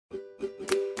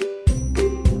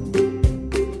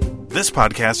This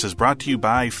podcast is brought to you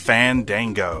by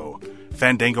Fandango.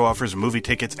 Fandango offers movie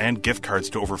tickets and gift cards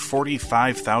to over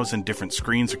 45,000 different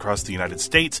screens across the United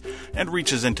States and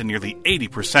reaches into nearly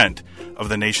 80% of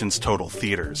the nation's total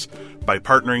theaters. By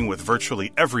partnering with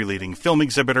virtually every leading film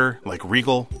exhibitor like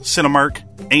Regal, Cinemark,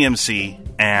 AMC,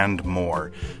 and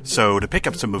more. So to pick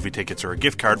up some movie tickets or a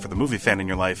gift card for the movie fan in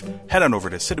your life, head on over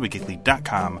to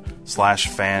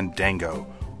cineweekly.com/Fandango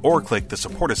or click the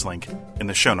Support Us link in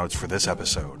the show notes for this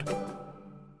episode.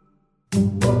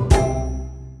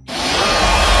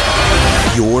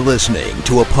 You're listening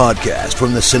to a podcast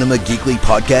from the Cinema Geekly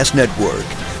Podcast Network.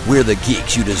 We're the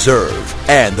geeks you deserve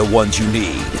and the ones you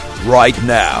need right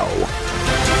now.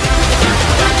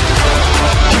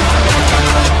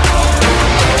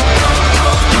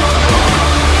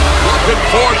 Looking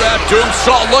for that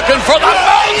Doomsault, looking for the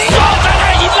moonsault,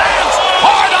 and he lands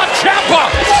hard on Ciampa.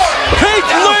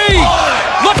 Keith Lee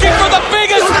looking for the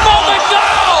biggest moment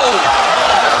now.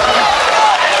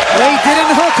 Lee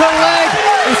didn't hook a leg.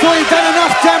 He thought he'd done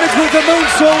enough damage with the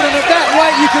moonsault, and at that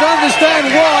weight you could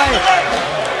understand why.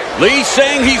 Lee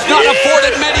saying he's not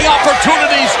afforded many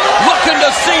opportunities, looking to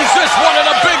seize this one in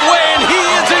a big way, and he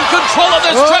is in control of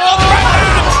this triple threat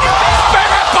match.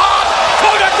 Spirit bomb,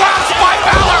 coup de grace by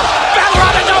Balor. Balor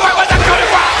out of nowhere with a coup de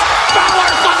grace.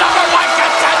 Balor's the number one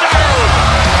contender.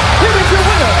 Here is your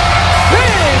winner,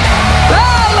 Finn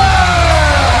Balor.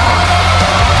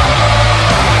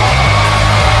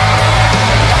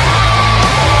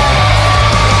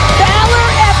 Balor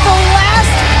at the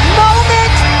last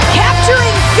moment,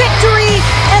 capturing victory,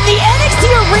 and the NXT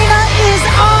arena is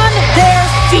on their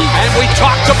feet. And we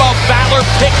talked about Balor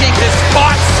picking his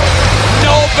spots.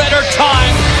 No better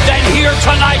time than here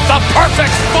tonight, the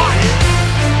perfect spot.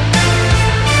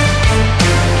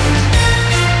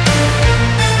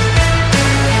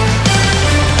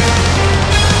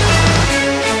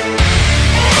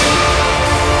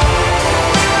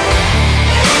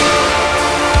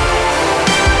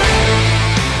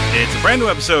 It's a brand new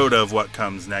episode of What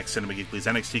Comes Next, Cinema Geekly's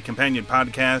NXT Companion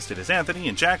Podcast. It is Anthony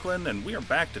and Jacqueline, and we are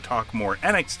back to talk more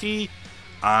NXT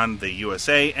on the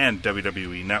USA and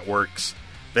WWE networks.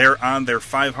 They're on their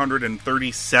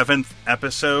 537th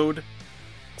episode.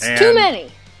 It's too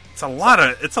many. It's a lot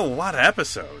of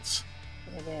episodes.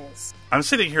 It is. I'm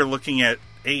sitting here looking at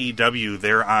AEW.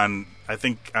 They're on, I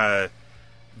think,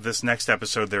 this next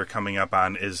episode they're coming up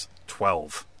on is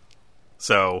 12.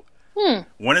 So,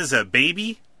 one is a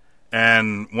baby,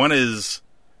 and one is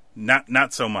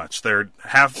not so much. They're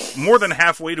more than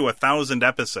halfway to 1,000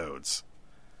 episodes.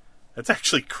 That's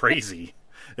actually crazy.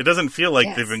 It doesn't feel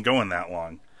like they've been going that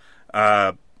long.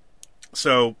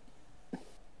 So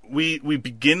we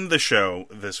begin the show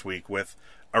this week with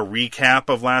a recap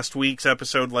of last week's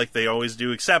episode like they always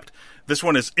do, except this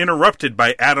one is interrupted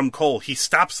by Adam Cole. He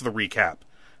stops the recap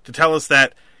to tell us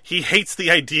that he hates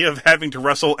the idea of having to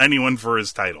wrestle anyone for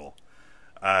his title.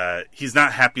 He's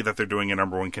not happy that they're doing a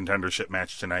number one contendership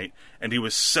match tonight, and he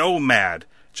was so mad,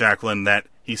 Jacqueline, that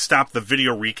he stopped the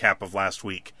video recap of last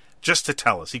week just to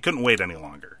tell us. He couldn't wait any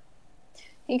longer.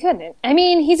 He couldn't. I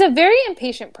mean, he's a very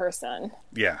impatient person.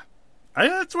 Yeah.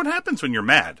 That's what happens when you're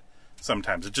mad.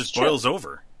 Sometimes it just boils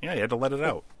over. Yeah, you had to let it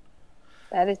out.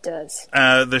 That it does.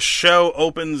 The show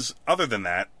opens, other than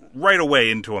that, right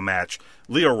away into a match.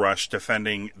 Lio Rush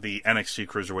defending the NXT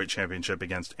Cruiserweight Championship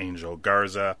against Angel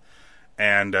Garza.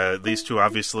 And these two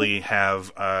obviously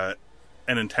have an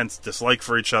intense dislike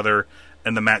for each other,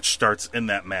 and the match starts in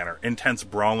that manner. Intense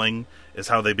brawling is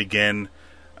how they begin.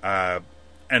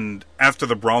 And after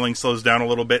the brawling slows down a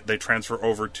little bit, they transfer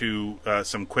over to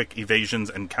some quick evasions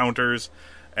and counters,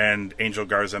 and Angel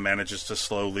Garza manages to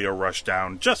slow Lio Rush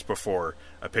down just before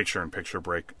a picture-in-picture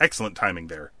break. Excellent timing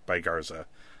there by Garza.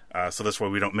 So this way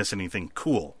we don't miss anything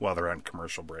cool while they're on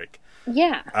commercial break.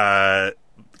 Yeah.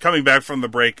 Coming back from the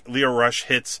break, Lio Rush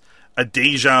hits a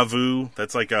deja vu.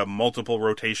 That's like a multiple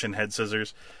rotation head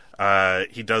scissors.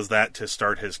 He does that to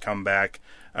start his comeback.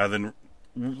 Then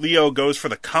Lio goes for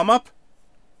the come-up,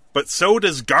 but so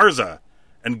does Garza.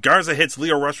 And Garza hits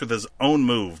Lio Rush with his own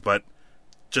move, but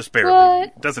just barely.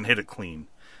 What? Doesn't hit it clean.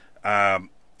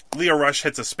 Lio Rush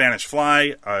hits a Spanish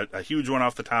fly, a huge one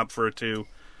off the top for a 2.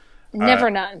 Never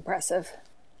not impressive.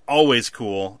 Always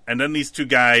cool. And then these two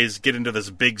guys get into this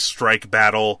big strike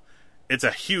battle. It's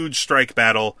a huge strike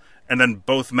battle, and then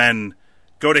both men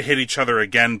go to hit each other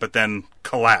again, but then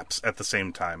collapse at the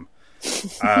same time.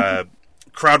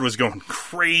 Crowd was going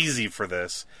crazy for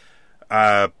this.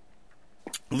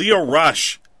 Lio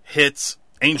Rush hits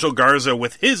Angel Garza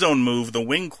with his own move, the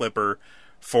Wing Clipper,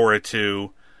 for a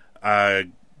 2.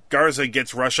 Garza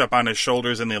gets Rush up on his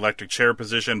shoulders in the electric chair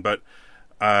position, but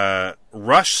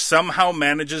Rush somehow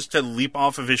manages to leap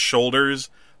off of his shoulders,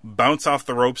 bounce off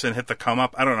the ropes, and hit the come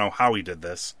up. I don't know how he did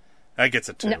this. That gets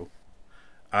a 2. No.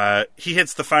 He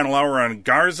hits the final hour on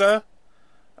Garza.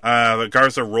 But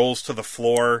Garza rolls to the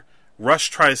floor.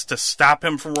 Rush tries to stop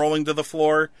him from rolling to the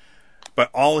floor, but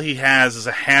all he has is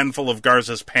a handful of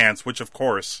Garza's pants, which, of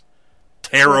course,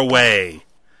 tear away.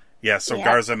 Yeah, so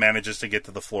Garza manages to get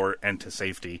to the floor and to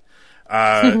safety.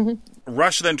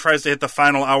 Rush then tries to hit the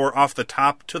final hour off the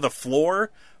top to the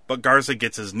floor, but Garza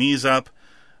gets his knees up,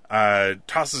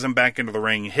 tosses him back into the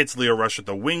ring, hits Lio Rush with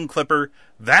the wing clipper.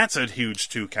 That's a huge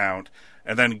 2 count.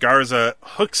 And then Garza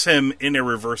hooks him in a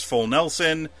reverse full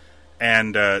Nelson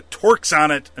and torques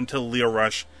on it until Lio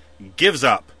Rush gives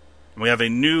up. And we have a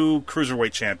new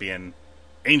Cruiserweight champion,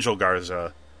 Angel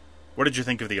Garza. What did you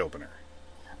think of the opener?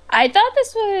 I thought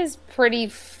this was pretty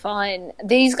fun.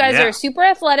 These guys are super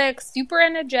athletic, super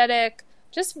energetic,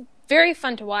 just very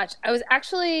fun to watch. I was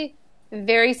actually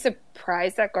very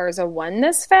surprised that Garza won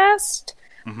this fast,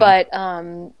 but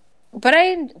I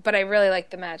really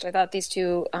liked the match. I thought these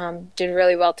two did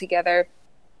really well together.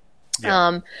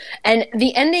 Yeah. And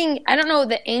the ending, I don't know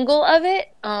the angle of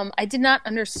it. I did not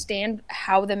understand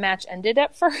how the match ended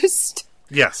at first.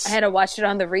 Yes. I had to watch it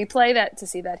on the replay to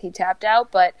see that he tapped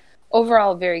out, but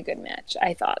overall, very good match,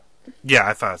 I thought. Yeah,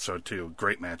 I thought so too.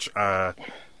 Great match.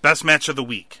 Best match of the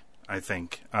week, I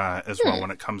think, as well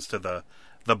when it comes to the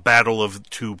battle of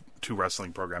two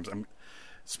wrestling programs.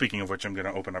 Speaking of which, I'm going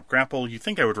to open up Grapple. You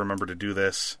think I would remember to do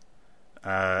this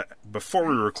before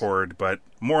we record, but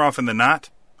more often than not,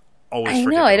 always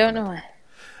forget. I don't know.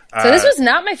 So this was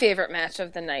not my favorite match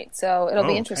of the night, so it'll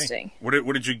be interesting. What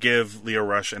did you give Lio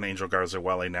Rush and Angel Garza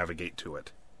while they navigate to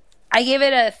it? I gave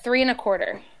it a 3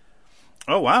 1/4.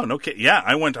 Oh, wow. No kidding. Yeah,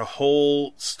 I went a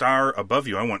whole star above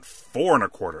you. I went 4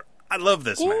 1/4. I love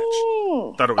this match.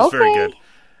 Thought it was very good.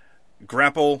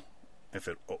 Grapple, if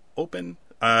it open,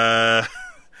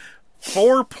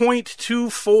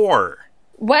 4.24.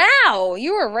 Wow,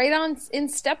 you were right in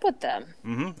step with them.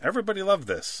 Mm-hmm. Everybody loved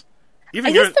this.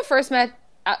 I guess the first match,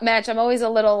 I'm always a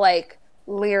little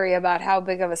leery about how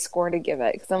big of a score to give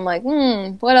it because I'm like,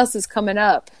 what else is coming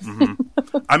up?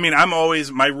 Mm-hmm. I mean,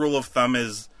 my rule of thumb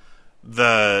is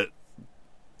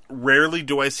rarely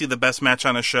do I see the best match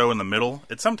on a show in the middle.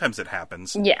 Sometimes it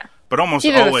happens. Yeah. But almost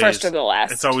either always the first or the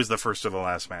last. It's always the first or the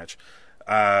last match.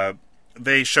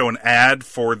 They show an ad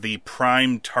for the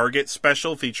Prime Target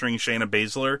special featuring Shayna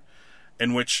Baszler,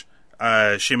 in which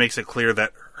she makes it clear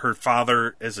that her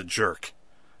father is a jerk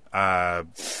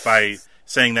by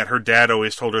saying that her dad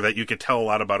always told her that you could tell a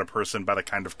lot about a person by the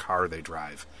kind of car they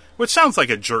drive, which sounds like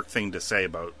a jerk thing to say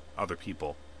about other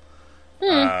people.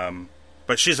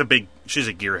 But she's a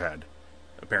gearhead.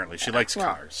 Apparently, she likes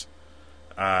cars,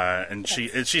 and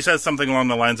she says something along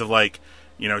the lines of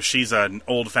she's an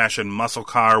old-fashioned muscle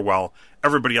car, while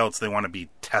everybody else they want to be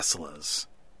Teslas.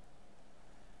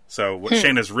 So what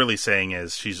Shayna's really saying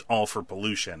is she's all for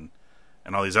pollution,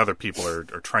 and all these other people are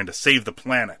trying to save the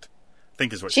planet. I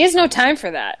think is what she has no time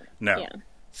for that. No,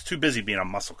 it's too busy being a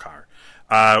muscle car.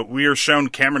 We are shown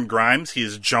Cameron Grimes. He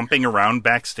is jumping around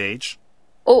backstage.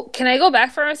 Oh, can I go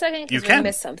back for a second? You can. We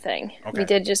missed something. Okay. We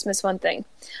did just miss one thing.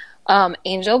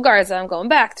 Angel Garza, I'm going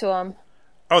back to him.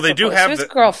 Oh, they do have his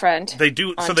girlfriend. They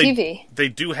do on TV. They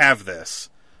do have this.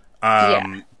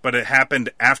 But it happened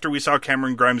after we saw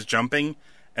Cameron Grimes jumping,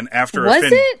 and after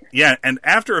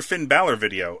after a Finn Balor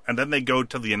video, and then they go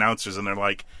to the announcers and they're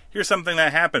like, "Here's something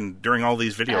that happened during all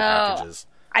these video packages."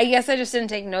 I guess I just didn't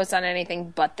take notes on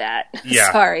anything but that.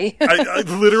 Yeah. Sorry. I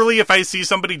literally, if I see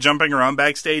somebody jumping around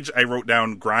backstage, I wrote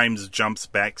down Grimes jumps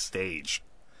backstage.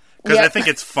 Because I think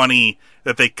it's funny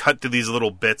that they cut to these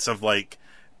little bits of,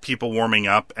 people warming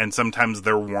up, and sometimes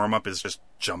their warm-up is just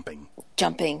jumping.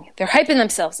 They're hyping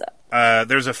themselves up.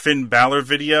 There's a Finn Balor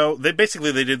video. They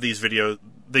did these videos.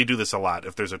 They do this a lot.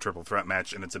 If there's a triple threat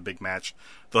match and it's a big match,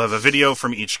 they'll have a video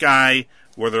from each guy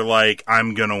where they're like,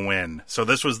 I'm going to win. So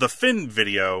this was the Finn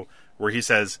video where he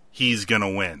says he's going to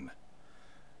win.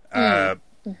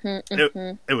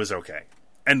 It was okay.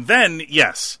 And then,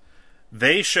 yes,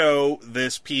 they show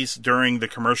this piece during the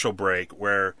commercial break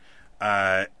where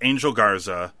Angel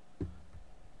Garza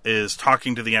is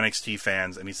talking to the NXT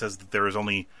fans, and he says that there is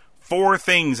only 4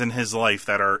 things in his life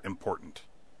that are important.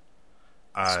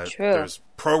 It's true. There's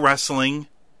pro wrestling,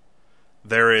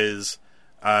 there is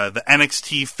the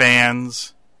NXT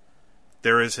fans,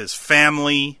 there is his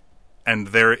family, and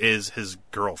there is his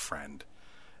girlfriend.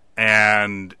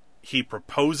 And he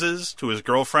proposes to his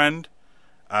girlfriend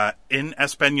in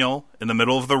Espanol, in the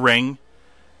middle of the ring,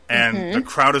 and the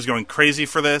crowd is going crazy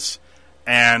for this,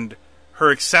 and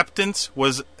her acceptance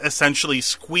was essentially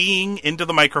squeeing into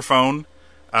the microphone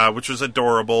which was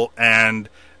adorable. And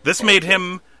this made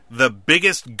him the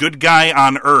biggest good guy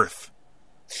on Earth.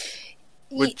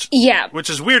 Which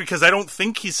is weird because I don't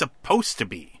think he's supposed to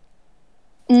be.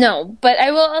 No, but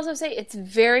I will also say it's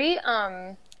very,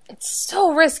 it's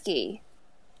so risky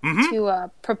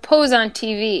to propose on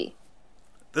TV.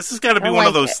 This has got to be one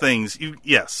of those things.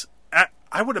 Yes,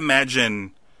 I would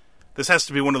imagine this has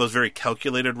to be one of those very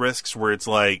calculated risks where it's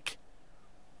like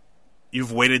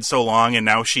you've waited so long and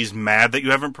now she's mad that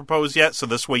you haven't proposed yet, so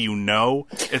this way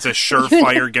it's a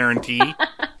surefire guarantee.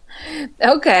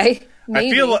 Okay.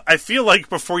 Maybe. I feel like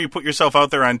before you put yourself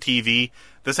out there on TV,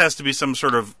 this has to be some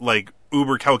sort of like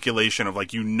uber calculation of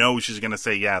like she's going to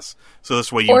say yes, so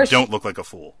this way you don't look like a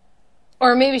fool.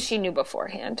 Or maybe she knew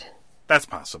beforehand. That's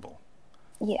possible.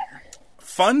 Yeah.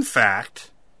 Fun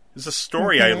fact is a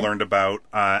story I learned about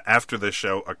after this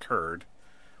show occurred.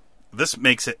 This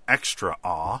makes it extra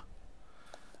awe.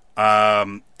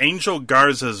 Angel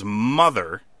Garza's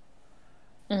mother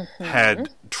had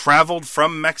traveled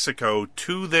from Mexico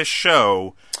to this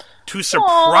show to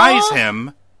surprise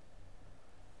him.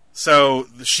 So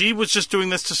she was just doing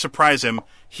this to surprise him.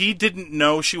 He didn't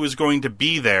know she was going to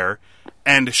be there,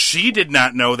 and she did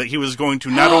not know that he was going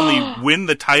to not only win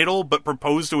the title, but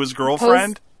propose to his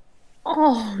girlfriend.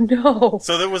 Oh, no.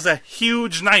 So there was a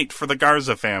huge night for the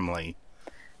Garza family.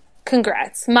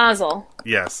 Congrats. Mazel.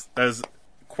 Yes, that was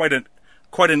quite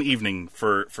an evening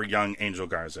for young Angel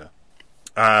Garza.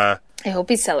 I hope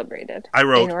he's celebrated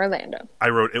in Orlando. I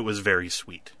wrote, it was very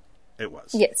sweet. It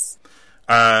was. Yes.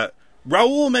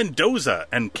 Raul Mendoza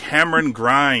and Cameron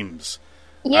Grimes.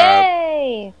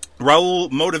 Yay!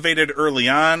 Raul motivated early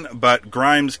on, but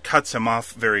Grimes cuts him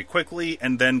off very quickly,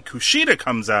 and then Kushida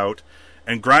comes out,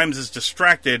 and Grimes is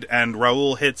distracted, and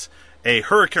Raul hits a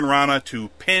Hurricane Rana to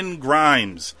pin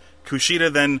Grimes.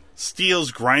 Kushida then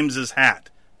steals Grimes' hat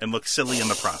and looks silly in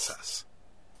the process.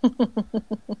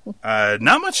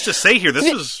 Not much to say here.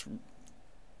 This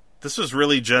was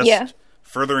really just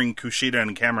furthering Kushida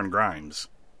and Cameron Grimes.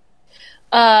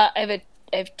 I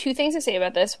have two things to say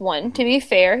about this. One, to be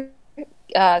fair,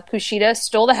 Kushida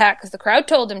stole the hat because the crowd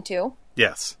told him to.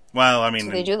 Yes. Well, I mean,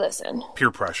 so they do listen.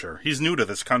 Peer pressure. He's new to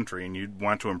this country, and you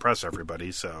want to impress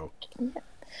everybody, so.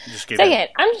 Second,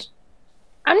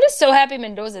 I'm just so happy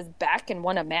Mendoza's back and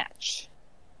won a match.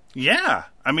 Yeah,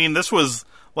 I mean, this was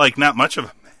like not much of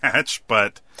a match,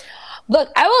 but look,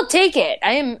 I will take it.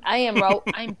 I am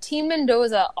I'm Team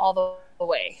Mendoza all the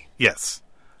way. Yes,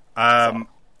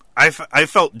 I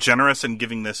felt generous in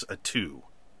giving this a 2.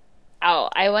 Oh,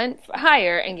 I went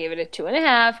higher and gave it a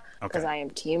 2.5 because I am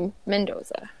Team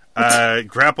Mendoza.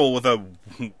 Grapple with a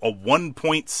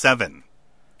 1.7.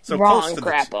 So wrong close to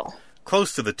grapple.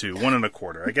 Close to the 2,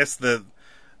 1.25. I guess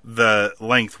the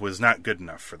length was not good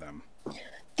enough for them.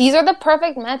 These are the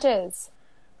perfect matches.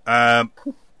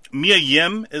 Mia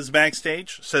Yim is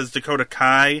backstage, says Dakota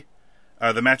Kai.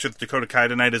 The match with Dakota Kai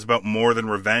tonight is about more than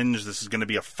revenge. This is going to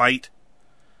be a fight.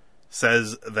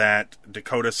 Says that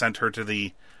Dakota sent her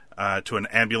to an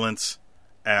ambulance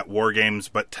at War Games,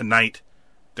 but tonight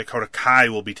Dakota Kai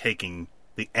will be taking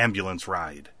the ambulance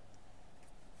ride.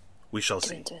 We shall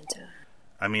see. Dun, dun, dun.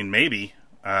 I mean, maybe.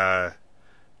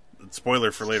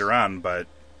 Spoiler for later on, but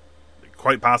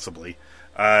quite possibly.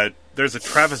 There's a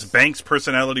Travis Banks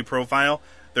personality profile.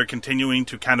 They're continuing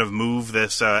to kind of move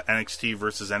this NXT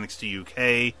versus NXT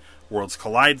UK Worlds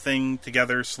Collide thing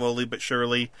together slowly but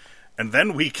surely. And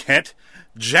then we get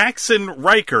Jackson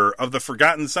Riker of the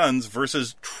Forgotten Sons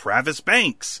versus Travis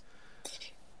Banks.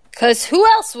 Because who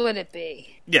else would it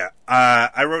be? Yeah,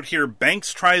 I wrote here,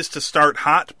 Banks tries to start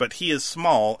hot, but he is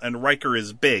small, and Riker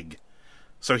is big.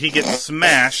 So he gets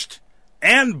smashed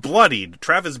and bloodied.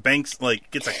 Travis Banks,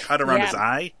 gets a cut around his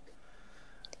eye.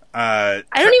 I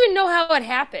don't even know how it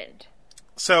happened.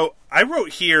 So, I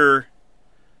wrote here,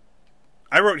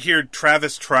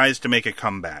 Travis tries to make a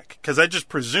comeback. Because I just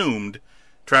presumed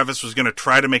Travis was going to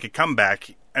try to make a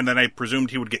comeback, and then I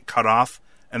presumed he would get cut off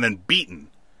and then beaten.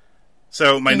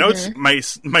 So my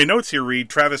notes here read,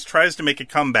 Travis tries to make a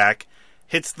comeback,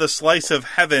 hits the slice of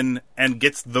heaven, and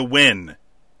gets the win.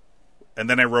 And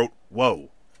then I wrote, whoa.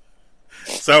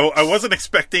 So I wasn't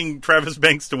expecting Travis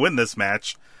Banks to win this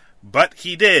match, but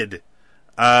he did.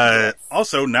 Yes.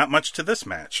 Also, not much to this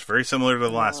match. Very similar to the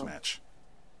last match.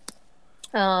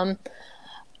 I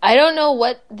don't know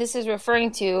what this is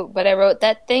referring to, but I wrote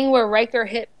that thing where Riker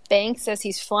hit Banks as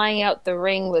he's flying out the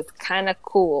ring was kind of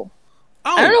cool.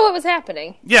 Oh. I don't know what was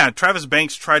happening. Yeah, Travis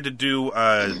Banks tried to do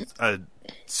a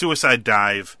suicide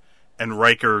dive, and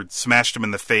Riker smashed him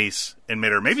in the face in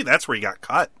midair. Maybe that's where he got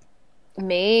cut.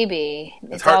 Maybe.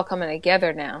 It's all coming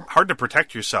together now. Hard to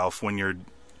protect yourself when you're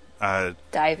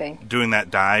diving. Doing that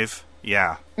dive.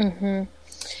 Yeah.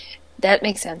 That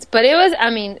makes sense. But it was, I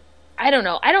mean, I don't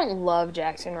know. I don't love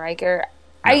Jackson Riker.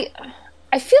 No.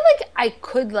 I feel like I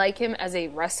could like him as a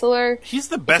wrestler. He's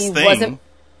the best thing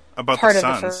about the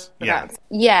Sons.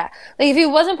 Yeah. Like, if he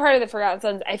wasn't part of the Forgotten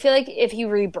Sons, I feel like if he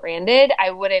rebranded,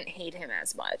 I wouldn't hate him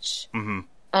as much.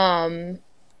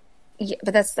 Yeah,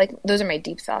 but that's like, those are my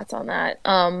deep thoughts on that.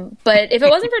 But if it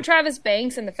wasn't for Travis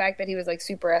Banks and the fact that he was like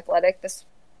super athletic, this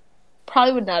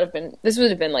probably would not have been, this would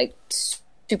have been like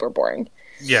super boring.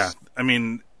 Yeah. I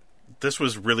mean, this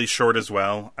was really short as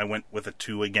well. I went with a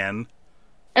 2 again.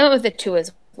 I went with a 2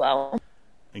 as well.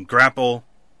 And Grapple,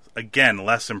 again,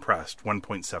 less impressed,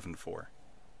 1.74.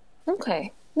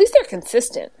 Okay. At least they're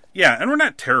consistent. Yeah, and we're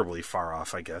not terribly far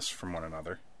off, I guess, from one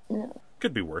another. No.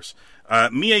 Could be worse.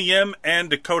 Mia Yim and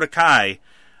Dakota Kai.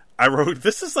 I wrote,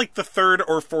 this is like the 3rd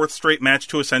or 4th straight match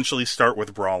to essentially start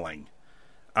with brawling.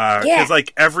 Because,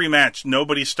 like, every match,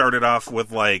 nobody started off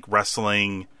with, like,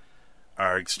 wrestling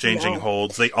or exchanging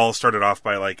holds. They all started off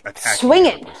by, like, attacking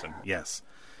the other person. Yes.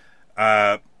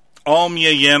 All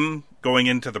Mia Yim going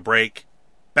into the break.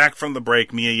 Back from the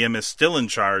break, Mia Yim is still in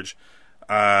charge.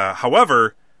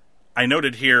 However, I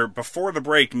noted here, before the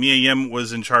break, Mia Yim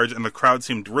was in charge, and the crowd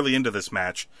seemed really into this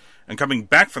match. And coming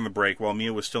back from the break, while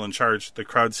Mia was still in charge, the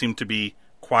crowd seemed to be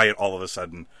quiet all of a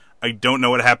sudden. I don't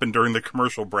know what happened during the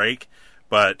commercial break,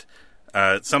 but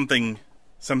something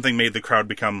made the crowd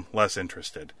become less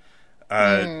interested.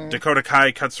 Dakota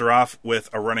Kai cuts her off with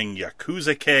a running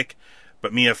Yakuza kick,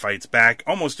 but Mia fights back,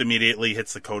 almost immediately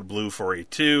hits the code blue for a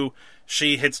 2.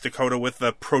 She hits Dakota with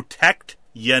the Protect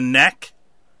Ya Neck,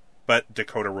 but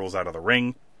Dakota rolls out of the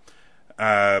ring.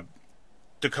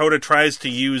 Dakota tries to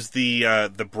use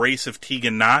the brace of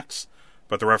Tegan Knox,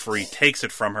 but the referee takes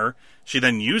it from her. She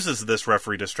then uses this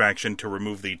referee distraction to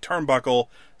remove the turnbuckle,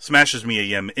 smashes Mia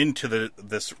Yim into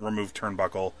this removed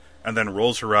turnbuckle, and then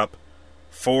rolls her up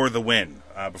for the win.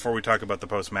 Before we talk about the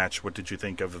post-match, what did you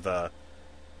think of the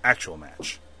actual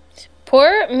match?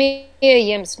 Poor Mia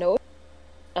Yim's nose.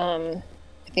 I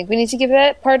think we need to give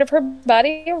that part of her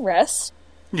body a rest.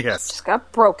 Yes. Just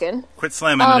got broken. Quit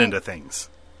slamming it into things.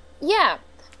 Yeah.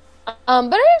 But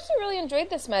I actually really enjoyed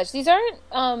this match. These aren't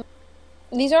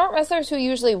wrestlers who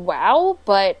usually wow,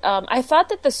 but I thought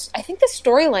that I think the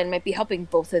storyline might be helping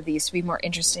both of these to be more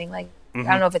interesting. Like, I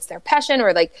don't know if it's their passion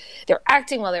or like they're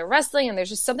acting while they're wrestling, and there's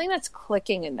just something that's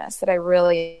clicking in this that I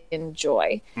really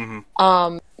enjoy.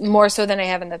 More so than I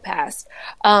have in the past.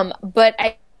 But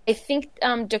I think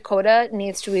Dakota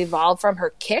needs to evolve from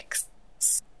her kicks.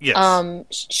 Yes.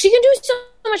 She can do so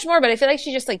much more, but I feel like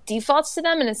she just like defaults to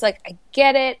them, and it's like, I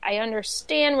get it, I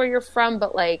understand where you're from,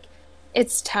 but like,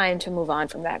 it's time to move on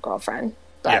from that, girlfriend.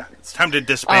 But, yeah, it's time to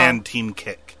disband Team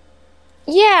Kick.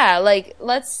 Yeah, like,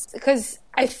 because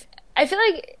I feel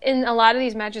like in a lot of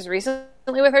these matches recently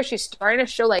with her, she's starting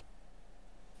to show like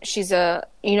she's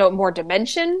more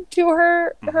dimension to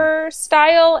her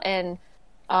style, and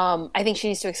I think she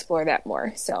needs to explore that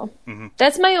more. So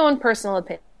that's my own personal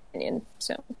opinion.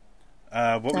 So,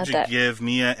 what would you give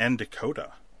Mia and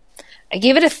Dakota? I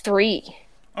gave it a 3.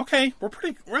 Okay,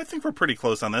 I think we're pretty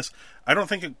close on this. I don't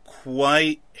think it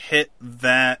quite hit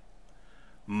that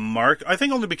mark. I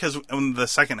think only because in the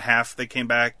second half they came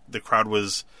back, the crowd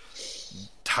was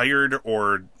tired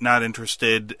or not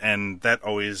interested, and that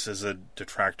always is a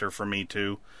detractor for me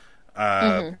too.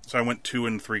 So I went 2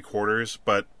 3/4,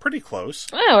 but pretty close.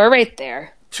 Oh, we're right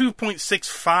there.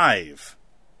 2.65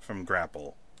 from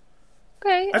Grapple.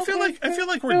 Okay. I feel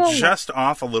like we're just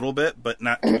off a little bit, but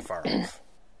not too far off.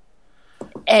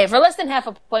 Hey, for less than half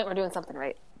a point, we're doing something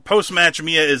right. Post-match,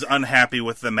 Mia is unhappy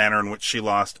with the manner in which she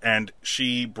lost, and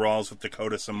she brawls with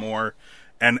Dakota some more.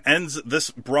 And this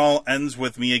brawl ends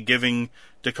with Mia giving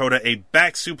Dakota a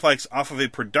back suplex off of a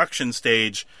production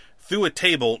stage through a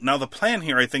table. Now, the plan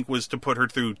here, I think, was to put her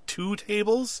through 2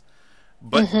 tables,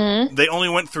 but they only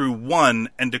went through 1,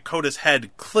 and Dakota's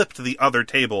head clipped the other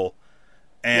table.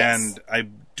 And I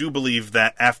do believe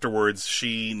that afterwards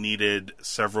she needed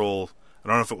several, I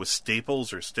don't know if it was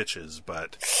staples or stitches,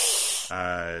 but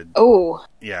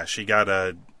yeah, she got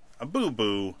a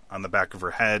boo-boo on the back of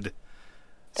her head.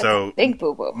 That's a big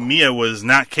boo-boo. Mia was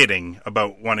not kidding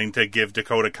about wanting to give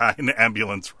Dakota Kai an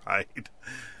ambulance ride.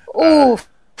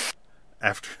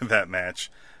 After that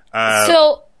match.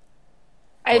 So,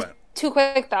 I have 2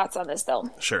 quick thoughts on this,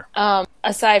 though. Sure.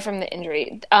 Aside from the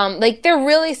injury. Like, they're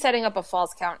really setting up a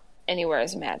Falls Count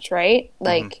Anywhere's match, right?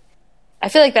 Like, I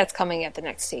feel like that's coming at the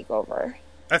next TakeOver.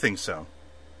 I think so.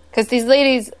 Because these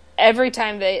ladies, every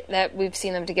time that we've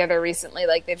seen them together recently,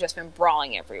 like, they've just been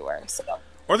brawling everywhere, so...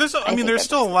 Or there's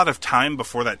still a lot of time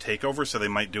before that TakeOver, so they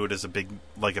might do it as a big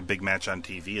match on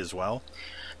TV as well.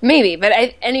 Maybe, but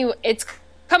anyway, it's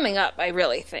coming up, I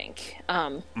really think.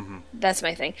 That's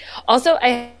my thing. Also,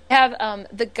 I have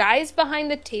the guys behind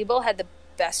the table had the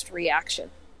best reaction.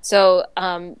 So,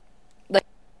 like,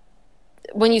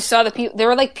 when you saw the people, there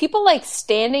were like people like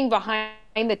standing behind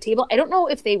the table. I don't know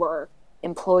if they were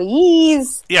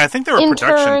employees. Yeah, I think they were interns,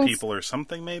 production people or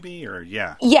something, maybe, or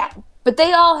yeah. Yeah, but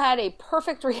they all had a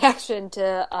perfect reaction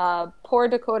to poor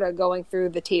Dakota going through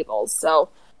the tables. So,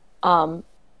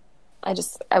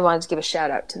 I wanted to give a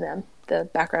shout out to them, the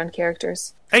background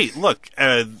characters. Hey, look,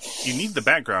 you need the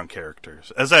background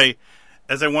characters. As I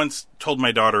once told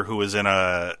my daughter, who was in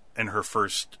her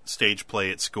first stage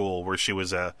play at school, where she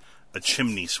was a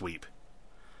chimney sweep,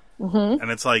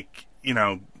 and it's like, you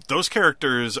know, those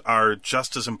characters are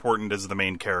just as important as the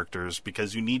main characters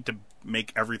because you need to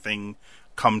make everything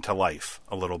come to life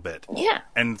a little bit. Yeah,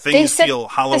 and things feel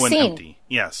hollow and empty.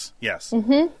 Yes.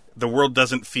 Mm-hmm. The world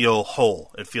doesn't feel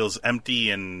whole. It feels empty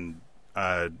and,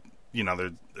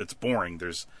 it's boring.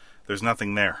 There's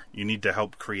nothing there. You need to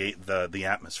help create the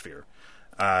atmosphere.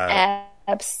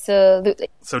 Absolutely.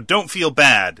 So don't feel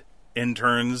bad,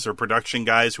 interns or production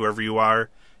guys, whoever you are.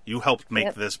 You helped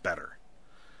make this better.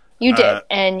 You did.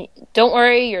 And don't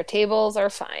worry, your tables are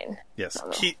fine. Yes.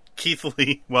 Keith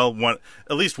Lee, well,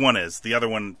 at least one is. The other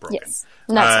one broken. Yes.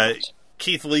 Not so much.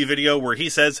 Keith Lee video where he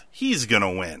says he's going to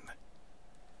win.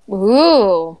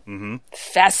 Ooh,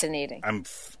 fascinating. I'm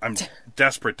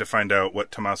desperate to find out what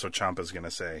Tommaso Ciampa's going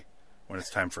to say when it's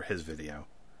time for his video.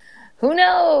 Who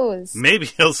knows? Maybe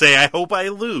he'll say, "I hope I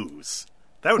lose."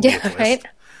 That would be a twist. Right?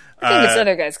 I think this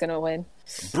other guy's going to win.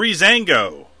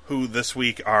 Breezango, who this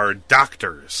week are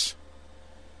doctors.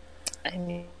 I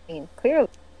mean, clearly.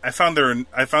 I found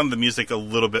the music a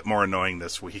little bit more annoying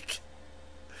this week.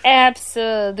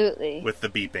 Absolutely. With the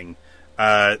beeping.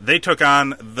 They took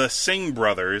on the Singh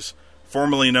brothers,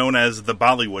 formerly known as the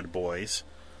Bollywood Boys.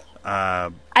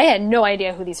 I had no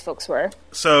idea who these folks were.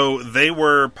 So they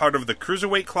were part of the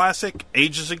Cruiserweight Classic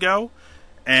ages ago,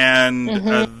 and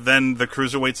then the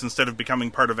Cruiserweights, instead of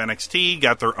becoming part of NXT,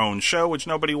 got their own show, which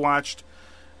nobody watched.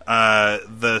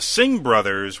 The Singh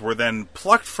brothers were then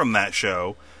plucked from that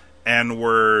show and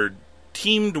were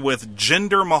teamed with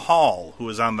Jinder Mahal, who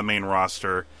was on the main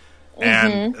roster,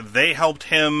 and they helped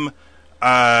him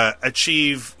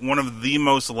achieve one of the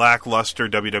most lackluster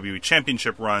WWE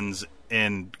Championship runs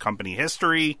in company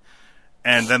history,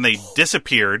 and then they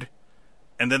disappeared,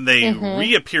 and then they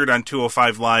reappeared on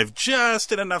 205 Live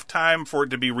just in enough time for it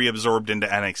to be reabsorbed into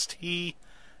NXT,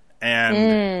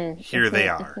 and here they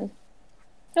are.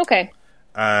 Okay.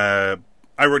 I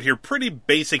wrote here, pretty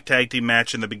basic tag team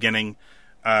match in the beginning.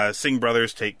 Singh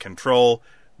brothers take control.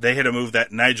 They hit a move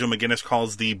that Nigel McGuinness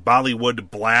calls the Bollywood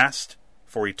Blast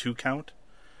for a 2 count.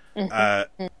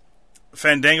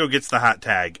 Fandango gets the hot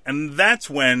tag, and that's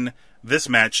when this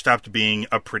match stopped being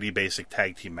a pretty basic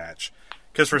tag team match.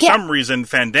 Because for some reason,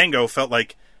 Fandango felt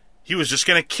like he was just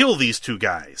going to kill these two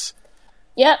guys.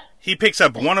 Yep. He picks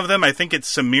up one of them, I think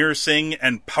it's Samir Singh,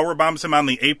 and powerbombs him on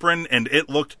the apron, and it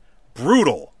looked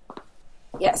brutal.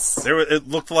 Yes. It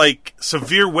looked like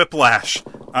severe whiplash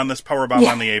on this powerbomb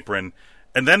on the apron.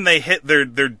 And then they hit their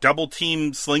double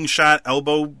team slingshot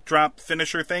elbow drop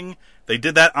finisher thing. They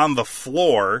did that on the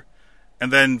floor.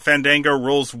 And then Fandango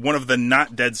rolls one of the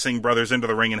not dead Singh brothers into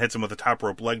the ring and hits him with a top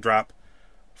rope leg drop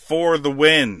for the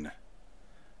win.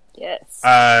 Yes.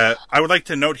 I would like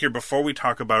to note here, before we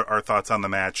talk about our thoughts on the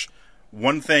match,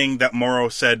 one thing that Morrow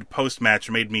said post-match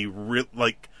made me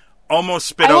almost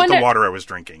spit out the water I was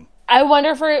drinking. I wonder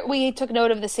if we took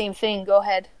note of the same thing. Go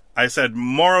ahead. I said,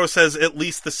 Morrow says at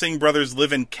least the Singh brothers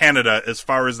live in Canada as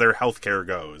far as their healthcare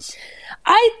goes.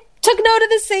 I took note of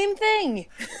the same thing.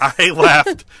 I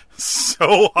laughed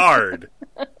so hard.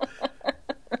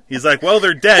 He's like, well,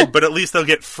 they're dead, but at least they'll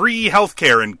get free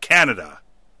healthcare in Canada.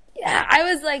 Yeah, I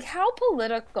was like, how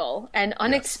political and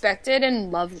unexpected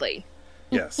and lovely.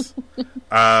 Yes.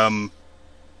 So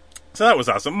that was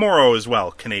awesome. Morrow as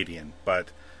well, Canadian, but...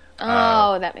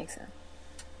 that makes sense.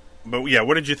 But yeah,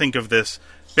 what did you think of this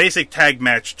basic tag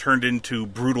match turned into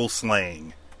brutal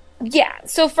slaying? Yeah,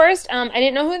 so first, I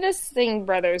didn't know who the Singh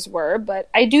brothers were, but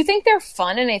I do think they're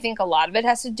fun, and I think a lot of it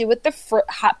has to do with the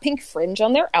hot pink fringe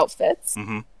on their outfits.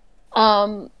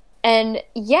 And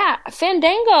yeah,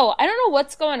 Fandango, I don't know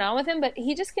what's going on with him, but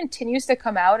he just continues to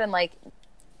come out and like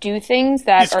do things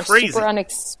that are super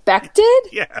unexpected.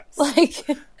 Yes. Like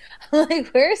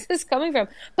where is this coming from?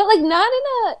 But like not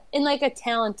in a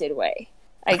talented way,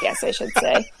 I guess I should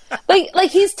say. like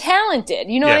he's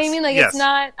talented, you know what I mean? Like it's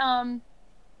not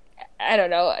I don't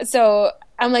know. So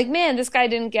I'm like, man, this guy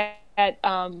didn't get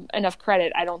enough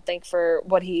credit, I don't think, for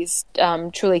what he's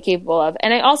truly capable of.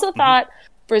 And I also thought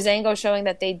Breezango showing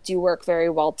that they do work very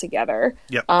well together.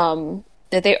 Yep.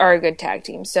 That they are a good tag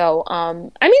team. So, I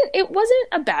mean, it wasn't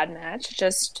a bad match,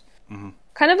 just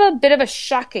kind of a bit of a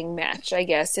shocking match, I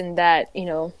guess, in that, you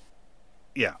know,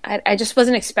 Yeah. I just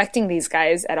wasn't expecting these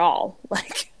guys at all.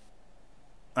 Like,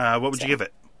 what would you give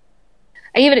it?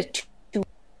 I gave it a 2.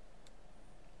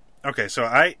 Okay, so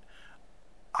I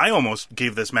almost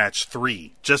gave this match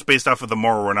 3, just based off of the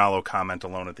Mauro Ranallo comment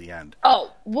alone at the end.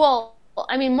 Oh, well,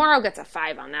 I mean, Mauro gets a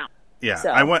 5 on that. Yeah,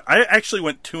 So. I actually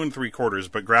went 2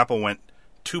 3/4, but Grapple went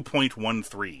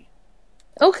 2.13.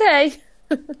 Okay.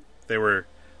 They were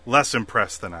less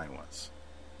impressed than I was.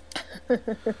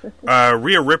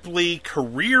 Rhea Ripley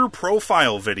career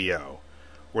profile video,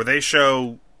 where they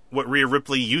show what Rhea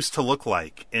Ripley used to look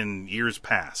like in years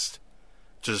past.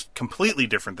 Just completely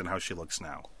different than how she looks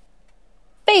now.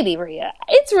 Baby Rhea.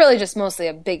 It's really just mostly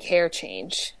a big hair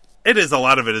change. It is. A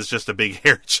lot of it is just a big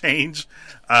hair change.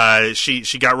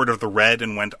 She got rid of the red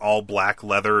and went all black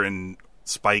leather and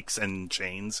spikes and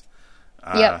chains.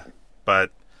 Yep.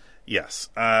 But yes,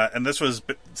 and this was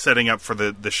setting up for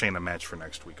the Shayna match for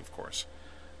next week, of course.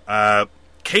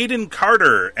 Kaden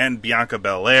Carter and Bianca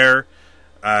Belair.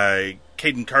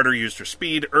 Kaden Carter used her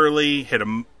speed early, hit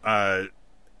a.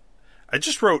 I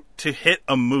just wrote to hit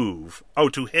a move. Oh,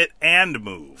 to hit and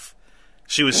move.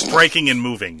 She was striking and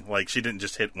moving. Like, she didn't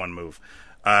just hit one move.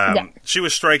 She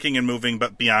was striking and moving,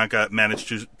 but Bianca managed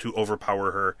to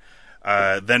overpower her.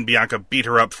 Then Bianca beat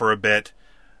her up for a bit.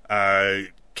 Kaden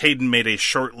made a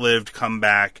short-lived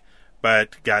comeback,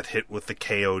 but got hit with the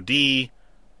KOD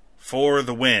for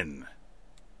the win.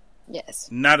 Yes.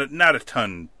 Not a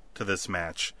ton to this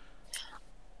match.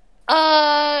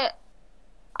 I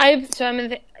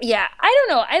don't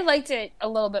know. I liked it a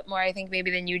little bit more, I think,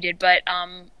 maybe than you did, but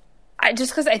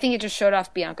just because I think it just showed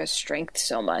off Bianca's strength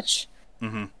so much.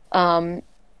 Mm-hmm.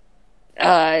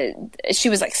 She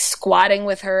was like squatting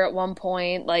with her at one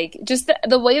point, like just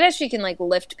the way that she can like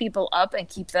lift people up and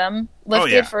keep them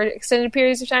lifted for extended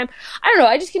periods of time. I don't know.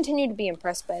 I just continue to be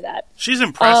impressed by that. She's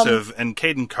impressive, and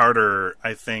Kaden Carter,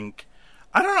 I think.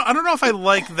 I don't know if I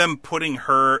like them putting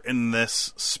her in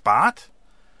this spot.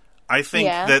 I think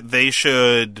that they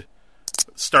should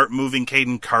start moving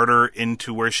Kaden Carter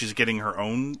into where she's getting her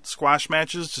own squash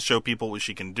matches to show people what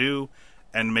she can do,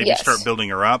 and maybe start building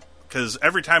her up. Because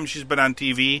every time she's been on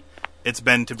TV, it's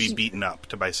been to be beaten up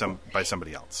by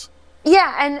somebody else.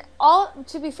 Yeah, and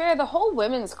to be fair, the whole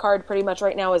women's card pretty much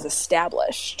right now is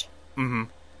established. Mm-hmm.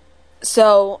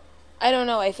 So I don't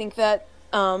know. I think that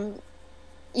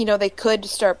they could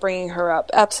start bringing her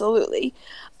up. Absolutely.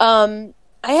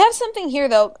 I have something here,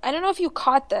 though. I don't know if you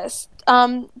caught this.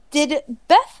 Did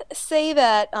Beth say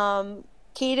that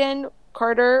Kaden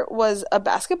Carter was a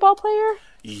basketball player?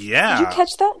 Yeah. Did you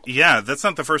catch that? Yeah, that's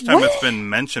not the first time it's been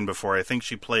mentioned before. I think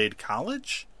she played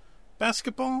college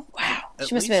basketball. Wow.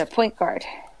 She must have been a point guard.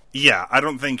 Yeah, I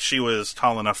don't think she was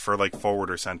tall enough for like forward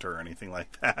or center or anything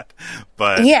like that.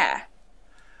 But yeah.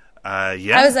 I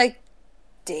was like,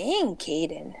 dang,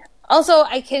 Kaden. Also,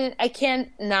 I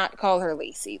can't not call her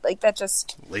Lacey. Like, that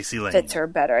just Lacey Lane fits her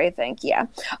better, I think. Yeah.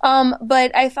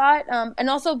 But I thought, and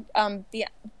also,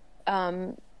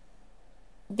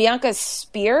 Bianca's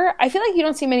spear, I feel like you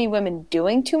don't see many women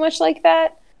doing too much like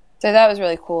that. So that was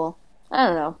really cool. I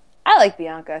don't know. I like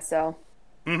Bianca, so.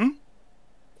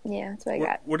 Mm-hmm. Yeah, that's what I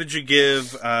got. What did you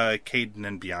give Kaden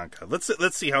and Bianca? Let's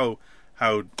see how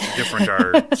different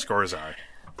our scores are.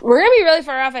 We're going to be really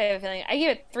far off, I have a feeling. I give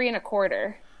it 3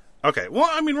 1/4. Okay, well,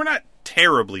 I mean, we're not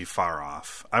terribly far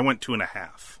off. I went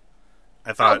 2.5.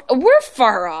 I thought we're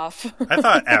far off. I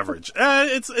thought average.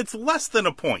 It's less than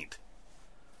a point.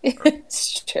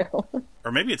 It's true.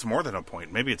 Or maybe it's more than a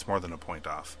point. Maybe it's more than a point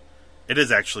off. It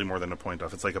is actually more than a point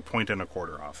off. It's like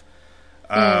 1.25 off.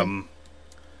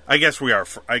 I guess we are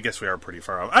pretty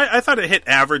far off. I thought it hit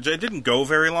average. It didn't go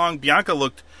very long. Bianca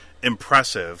looked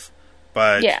impressive,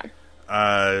 but yeah.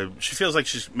 She feels like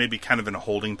she's maybe kind of in a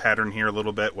holding pattern here a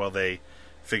little bit while they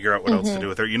figure out what else to do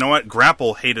with her. You know what?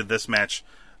 Grapple hated this match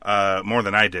more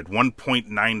than I did.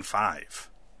 1.95.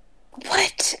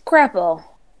 What? Grapple?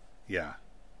 Yeah.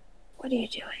 What are you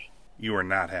doing? You are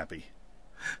not happy.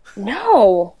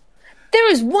 No. There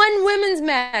was one women's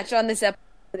match on this episode,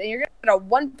 and you're going to get a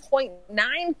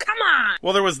 1.9? Come on!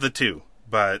 Well, there was the 2,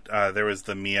 but there was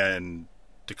the Mia and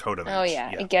Dakota match. Oh,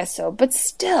 yeah, I guess so. But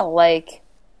still, like...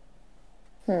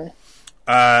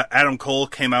 Adam Cole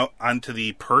came out onto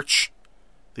the perch,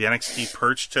 the NXT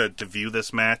perch, to view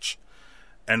this match.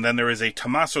 And then there is a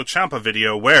Tommaso Ciampa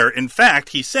video where, in fact,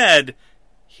 he said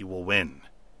he will win.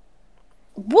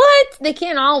 What? They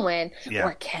can't all win. Yeah.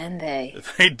 Or can they?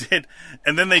 They did.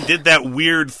 And then they did that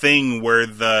weird thing where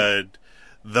the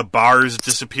the bars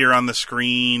disappear on the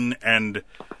screen and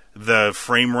the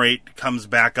frame rate comes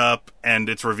back up, and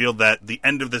it's revealed that the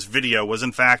end of this video was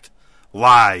in fact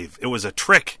live. It was a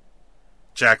trick,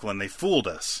 Jacqueline. They fooled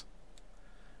us.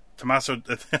 Tommaso,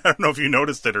 I don't know if you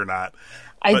noticed it or not.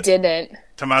 I didn't.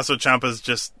 Tommaso Ciampa's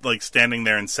just like standing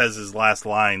there and says his last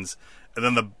lines, and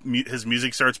then his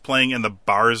music starts playing, and the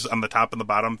bars on the top and the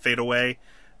bottom fade away,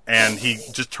 and he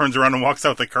just turns around and walks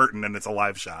out the curtain, and it's a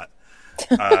live shot.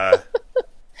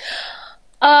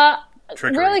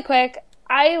 Really quick,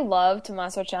 I love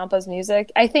Tommaso Ciampa's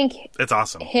music. I think it's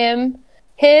awesome.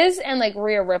 His and like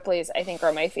Rhea Ripley's, I think,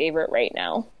 are my favorite right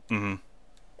now. Mm-hmm.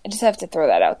 I just have to throw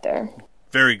that out there.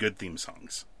 Very good theme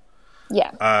songs.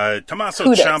 Yeah. Tommaso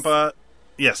Ciampa,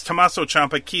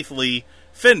 Keith Lee,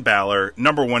 Finn Balor,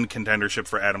 number one contendership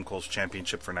for Adam Cole's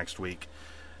championship for next week.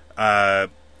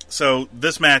 So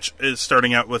this match is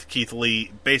starting out with Keith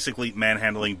Lee basically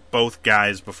manhandling both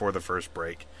guys before the first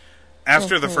break.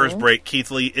 After the first break,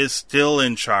 Keith Lee is still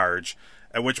in charge,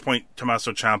 at which point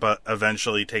Tommaso Ciampa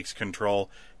eventually takes control,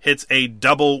 hits a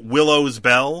double Willow's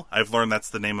Bell. I've learned that's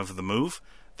the name of the move.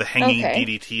 The hanging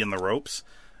DDT in the ropes.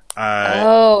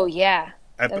 Yeah.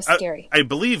 That was scary. I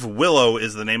believe Willow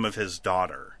is the name of his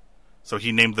daughter. So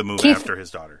he named the move after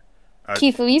his daughter.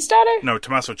 Keith Lee's daughter? No,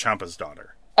 Tommaso Ciampa's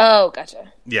daughter. Oh,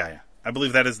 gotcha. Yeah. I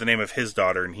believe that is the name of his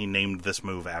daughter, and he named this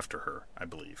move after her, I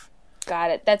believe. Got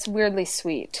it. That's weirdly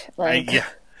sweet. Yeah.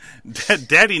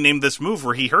 Daddy named this move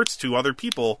where he hurts two other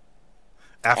people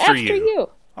after you.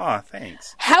 Aw,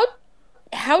 thanks.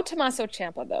 How Tommaso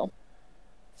Ciampa, though?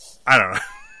 I don't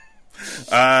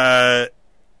know.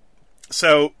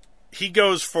 So he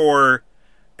goes for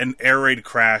an air raid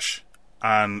crash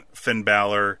on Finn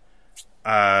Balor,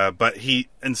 but he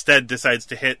instead decides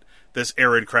to hit this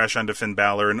air raid crash onto Finn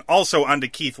Balor and also onto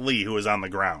Keith Lee, who is on the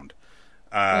ground.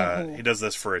 He does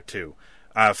this for it too.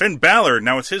 Finn Balor,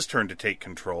 now it's his turn to take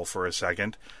control for a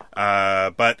second,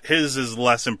 but his is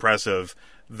less impressive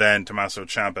than Tommaso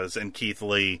Ciampa's, and Keith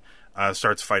Lee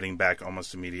starts fighting back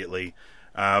almost immediately.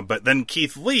 But then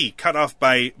Keith Lee, cut off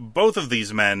by both of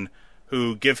these men,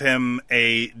 who give him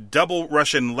a double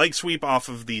Russian leg sweep off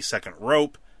of the second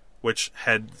rope, which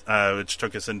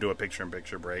took us into a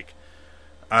picture-in-picture break.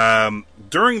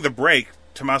 During the break,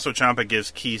 Tommaso Ciampa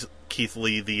gives Keith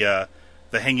Lee the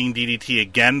hanging DDT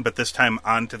again, but this time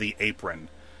onto the apron.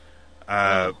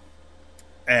 And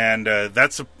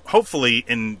that's hopefully,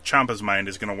 in Ciampa's mind,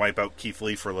 is going to wipe out Keith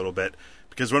Lee for a little bit,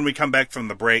 because when we come back from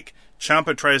the break,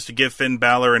 Ciampa tries to give Finn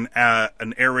Balor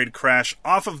an air raid crash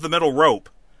off of the middle rope,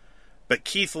 but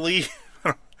Keith Lee,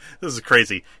 this is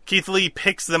crazy, Keith Lee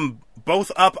picks them both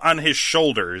up on his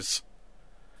shoulders.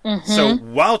 So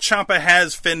while Ciampa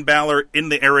has Finn Balor in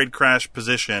the air raid crash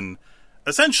position,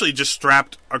 essentially just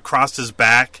strapped across his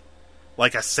back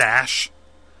like a sash,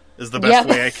 is the best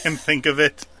way I can think of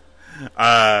it.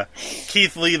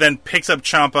 Keith Lee then picks up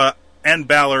Ciampa and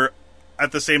Balor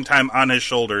at the same time on his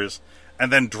shoulders,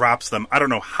 and then drops them. I don't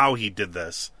know how he did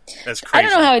this. That's crazy. I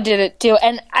don't know how he did it, too.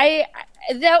 And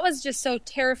that was just so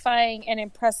terrifying and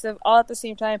impressive all at the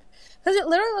same time. Because it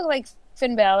literally looked like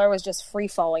Finn Balor was just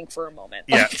free-falling for a moment.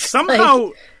 Yeah,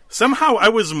 somehow I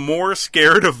was more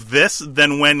scared of this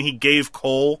than when he gave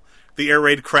Cole the air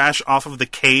raid crash off of the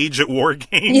cage at War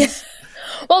Games. Yeah.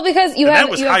 Well, because that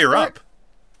was higher up.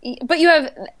 But you have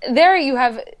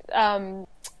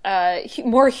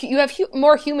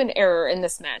more human error in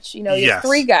this match. You have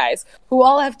three guys who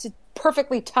all have to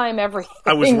perfectly time everything.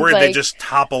 I was worried they just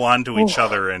topple onto each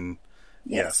other, and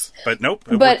yes, but nope,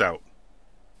 it worked out.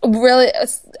 Really,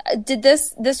 did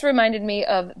this reminded me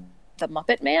of the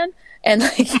Muppet Man, and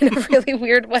like in a really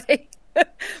weird way.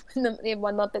 When they have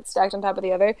one Muppet stacked on top of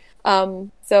the other.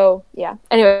 So yeah.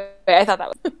 Anyway, I thought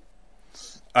that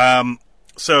was.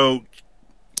 So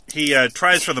he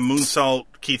tries for the moonsault.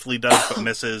 Keith Lee does, but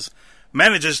misses.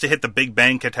 Manages to hit the Big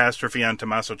Bang Catastrophe on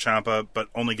Tommaso Ciampa, but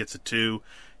only gets a 2.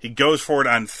 He goes for it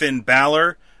on Finn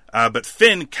Balor, but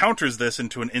Finn counters this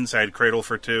into an inside cradle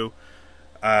for 2.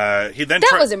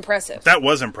 That was impressive. That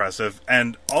was impressive.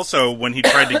 And also, when he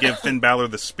tried to give Finn Balor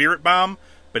the Spirit Bomb,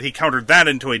 but he countered that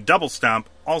into a double stomp,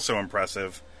 also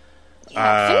impressive.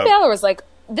 Yeah, Finn Balor was like,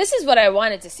 this is what I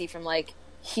wanted to see from, like,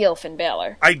 heel Finn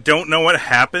Balor. I don't know what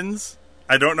happens.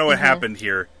 I don't know what happened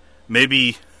here.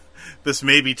 Maybe this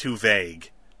may be too vague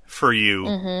for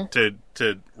you to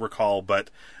recall, but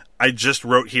I just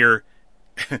wrote here,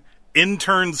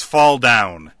 interns fall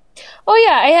down. Oh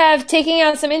yeah, I have taking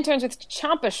out some interns with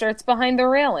Ciampa shirts behind the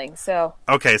railing, so...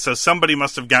 Okay, so somebody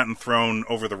must have gotten thrown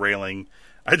over the railing.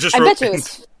 I bet you it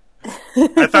was...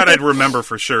 I thought I'd remember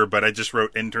for sure, but I just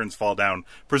wrote interns fall down,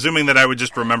 presuming that I would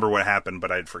just remember what happened,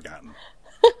 but I'd forgotten.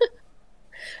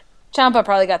 Ciampa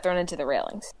probably got thrown into the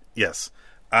railings. Yes.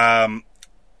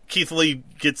 Keith Lee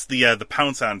gets the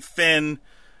pounce on Finn.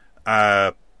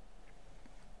 And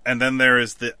then there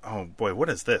is oh boy, what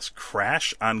is this?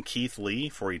 Crash on Keith Lee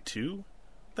for a 2? What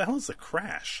the hell is the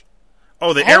crash?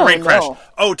 Oh, the air raid crash.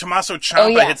 Oh, Tommaso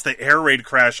Ciampa hits the air raid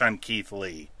crash on Keith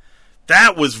Lee.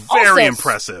 That was very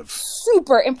impressive.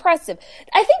 Super impressive.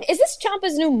 I think, is this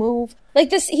Ciampa's new move? Like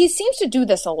this, he seems to do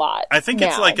this a lot. I think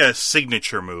it's like a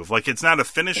signature move. Like it's not a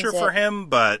finisher for him,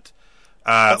 but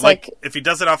like if he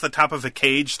does it off the top of a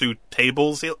cage through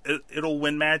tables, it'll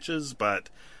win matches. But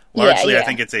largely, I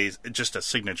think it's just a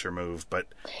signature move. But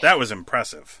that was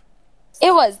impressive.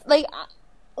 It was like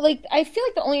I feel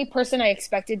like the only person I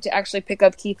expected to actually pick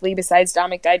up Keith Lee besides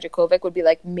Dominic Dijakovic would be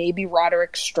like maybe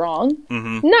Roderick Strong.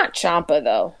 Mm-hmm. Not Ciampa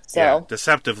though. So yeah,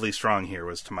 deceptively strong here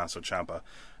was Tommaso Ciampa.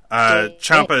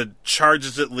 Ciampa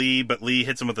charges at Lee, but Lee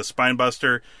hits him with a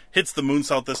spinebuster, hits the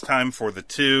moonsault this time for the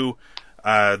 2.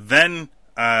 Then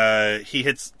he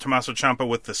hits Tommaso Ciampa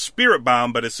with the Spirit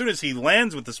Bomb, but as soon as he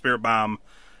lands with the Spirit Bomb,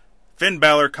 Finn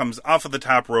Balor comes off of the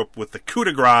top rope with the coup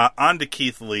de grace onto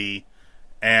Keith Lee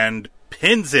and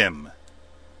pins him.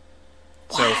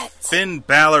 What? So Finn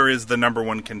Balor is the number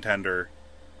 1 contender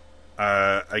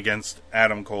against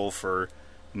Adam Cole for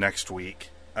next week.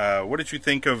 What did you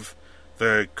think of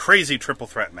the crazy triple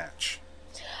threat match?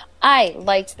 I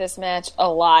liked this match a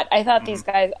lot. I thought these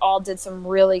guys all did some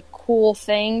really cool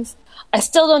things. I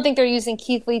still don't think they're using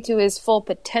Keith Lee to his full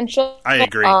potential. I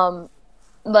agree.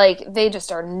 Like, they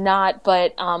just are not,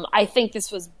 but I think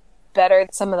this was better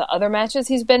than some of the other matches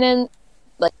he's been in,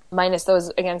 like, minus those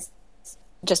against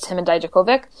just him and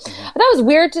Dijakovic. Mm-hmm. But that was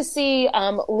weird to see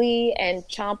Lee and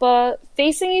Ciampa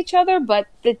facing each other, but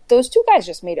those two guys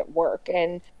just made it work.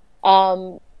 And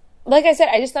like I said,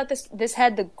 I just thought this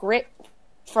had the grit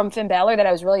from Finn Balor that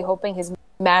I was really hoping his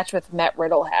match with Matt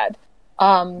Riddle had.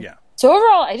 So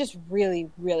overall, I just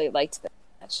really, really liked the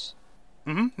match.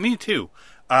 Mm-hmm. Me too.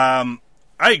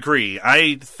 I agree.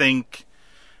 I think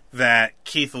that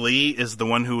Keith Lee is the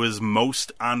one who is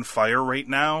most on fire right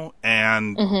now,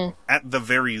 and at the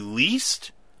very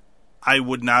least, I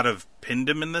would not have pinned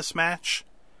him in this match.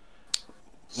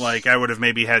 Like, I would have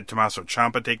maybe had Tommaso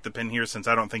Ciampa take the pin here, since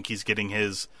I don't think he's getting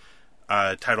his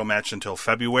title match until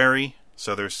February,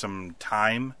 so there's some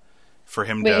time for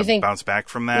him to bounce back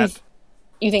from that.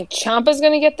 You think Ciampa's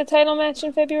going to get the title match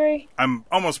in February? I'm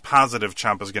almost positive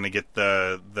Ciampa's going to get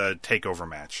the takeover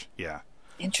match, yeah.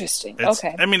 Interesting.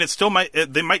 Okay. I mean, it still might.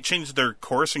 They might change their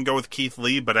course and go with Keith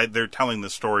Lee, but they're telling the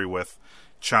story with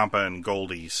Ciampa and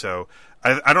Goldie. So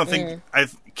I don't think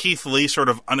Keith Lee sort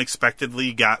of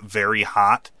unexpectedly got very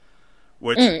hot,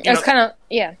 which it's kind of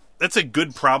That's a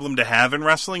good problem to have in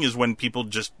wrestling, is when people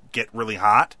just get really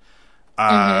hot.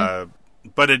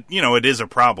 But it is a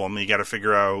problem. You got to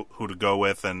figure out who to go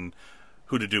with and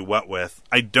who to do what with.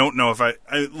 I don't know if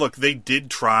look. They did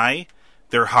try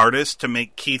their hardest to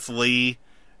make Keith Lee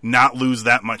not lose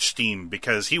that much steam,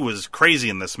 because he was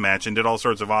crazy in this match and did all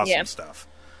sorts of awesome stuff.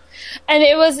 And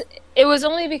it was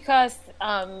only because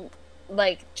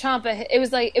like Ciampa,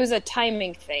 it was a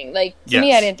timing thing. Like to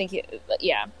me, I didn't think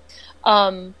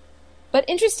but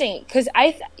interesting, because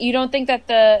you don't think that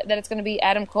that it's going to be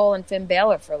Adam Cole and Finn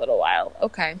Balor for a little while.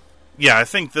 Okay. Yeah, I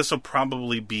think this will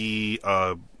probably be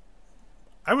I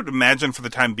would imagine for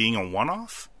the time being a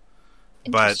one-off.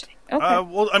 But okay.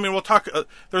 We'll talk.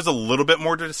 There's a little bit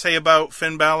more to say about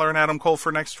Finn Balor and Adam Cole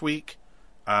for next week.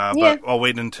 But I'll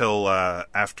wait until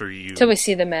after you. Till we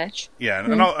see the match. Yeah,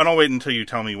 and I'll wait until you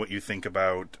tell me what you think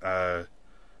about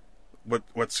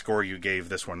what score you gave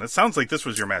this one. It sounds like this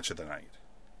was your match of the night.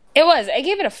 It was. I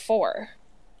gave it a 4.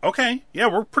 Okay. Yeah,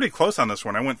 we're pretty close on this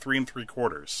one. I went 3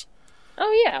 3/4.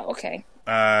 Oh yeah. Okay.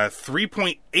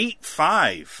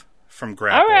 3.85 from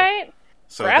Grapple. All right.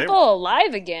 So Grapple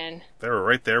alive again. They were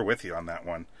right there with you on that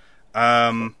one.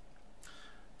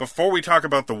 Before we talk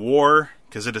about the war,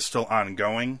 because it is still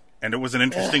ongoing, and it was an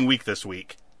interesting week this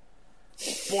week.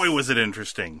 Boy, was it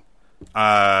interesting.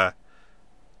 A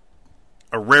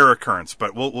rare occurrence,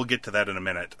 but we'll get to that in a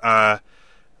minute.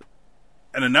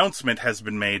 An announcement has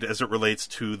been made as it relates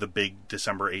to the big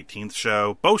December 18th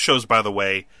show. Both shows, by the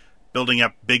way, building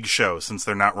up big shows since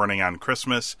they're not running on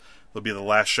Christmas. It'll be the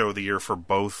last show of the year for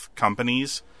both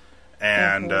companies,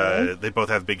 and they both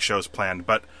have big shows planned.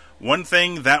 But one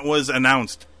thing that was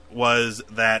announced was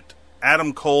that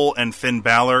Adam Cole and Finn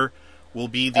Balor will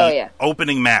be the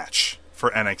opening match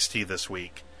for NXT this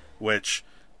week, which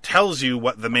tells you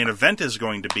what the main event is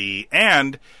going to be.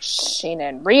 And Shayna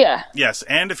and Rhea. Yes,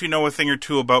 and if you know a thing or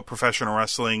two about professional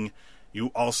wrestling, you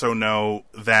also know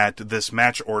that this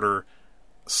match order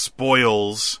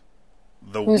spoils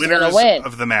the winners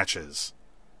of the matches.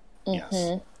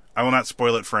 Yes. I will not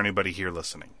spoil it for anybody here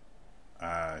listening.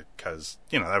 Because,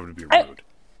 that would be rude.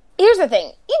 Here's the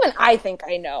thing. Even I think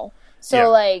I know.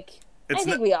 So, I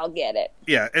think we all get it.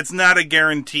 Yeah, it's not a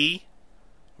guarantee,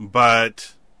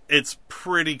 but it's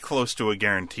pretty close to a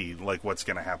guarantee, like what's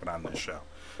going to happen on this show.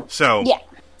 So,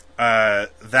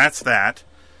 that's that.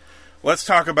 Let's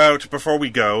talk about, before we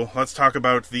go, let's talk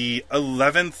about the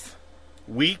 11th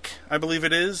week, I believe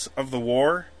it is, of the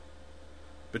war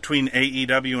between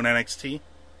AEW and NXT.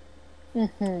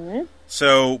 Mm-hmm.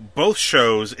 So, both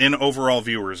shows in overall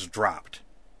viewers dropped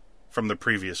from the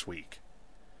previous week.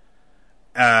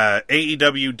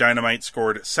 AEW Dynamite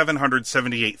scored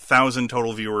 778,000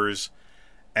 total viewers,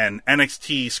 and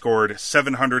NXT scored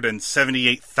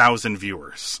 778,000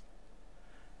 viewers.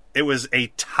 It was a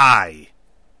tie.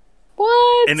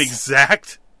 What? An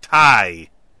exact tie.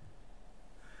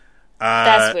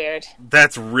 That's weird.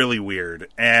 That's really weird.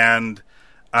 And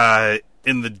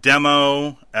in the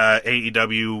demo,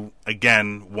 AEW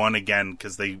won again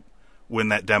because they win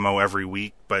that demo every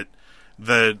week. But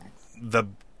the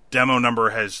demo number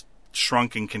has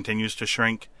shrunk and continues to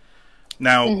shrink.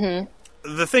 Now,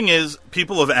 the thing is,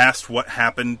 people have asked what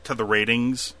happened to the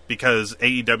ratings because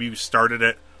AEW started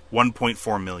at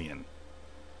 1.4 million.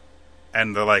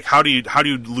 And they're like, how do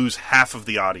you lose half of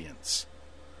the audience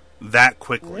that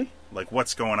quickly? Like,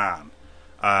 what's going on?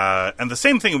 And the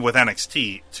same thing with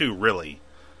NXT, too, really.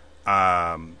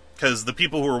 Because the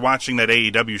people who were watching that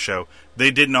AEW show,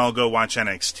 they didn't all go watch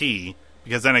NXT,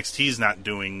 because NXT's not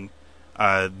doing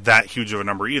that huge of a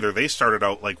number either. They started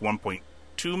out like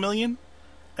 1.2 million,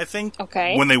 I think,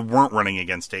 when they weren't running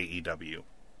against AEW.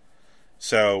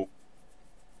 So,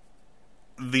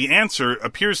 the answer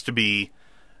appears to be,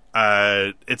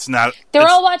 it's not... They're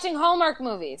all watching Hallmark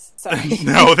movies. Sorry.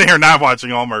 No, they are not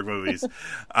watching Hallmark movies.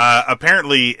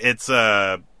 Apparently, it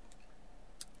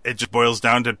just boils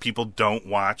down to people don't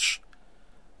watch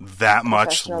that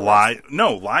much live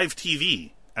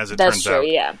TV, as it turns out. That's true,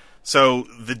 yeah. So,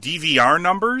 the DVR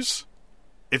numbers,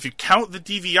 if you count the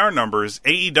DVR numbers,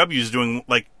 AEW is doing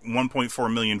like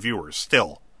 1.4 million viewers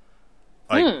still.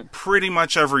 Like, pretty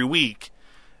much every week.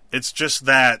 It's just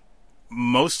that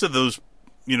most of those,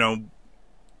 the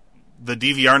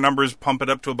DVR numbers pump it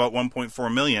up to about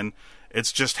 1.4 million.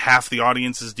 It's just half the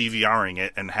audience is DVRing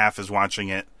it and half is watching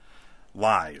it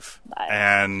live.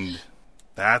 And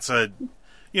that's that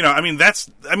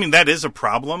is a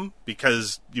problem,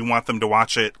 because you want them to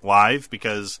watch it live,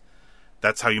 because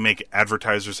that's how you make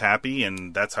advertisers happy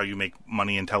and that's how you make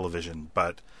money in television.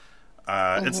 But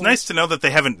it's nice to know that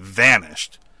they haven't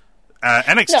vanished.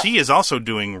 NXT is also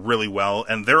doing really well,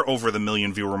 and they're over the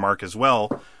million viewer mark as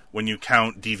well when you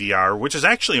count DVR, which is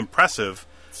actually impressive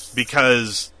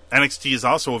because NXT is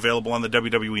also available on the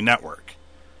WWE Network.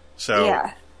 So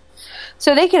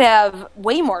they could have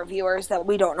way more viewers that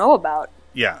we don't know about.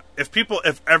 Yeah,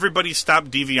 if everybody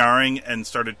stopped DVRing and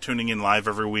started tuning in live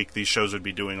every week, these shows would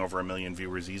be doing over 1 million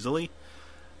viewers easily.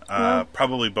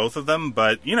 Probably both of them,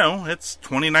 but it's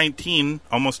 2019,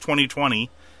 almost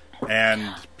 2020.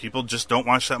 And people just don't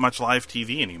watch that much live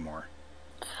TV anymore.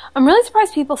 I'm really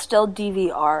surprised people still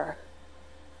DVR.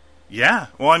 Yeah.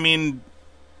 Well, I mean,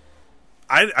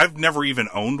 I've never even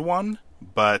owned one,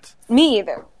 but... Me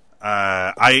either.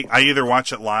 I either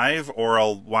watch it live or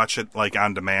I'll watch it like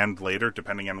on demand later,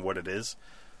 depending on what it is.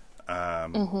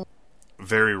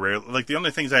 Very rare. Like, the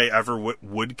only things I ever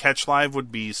would catch live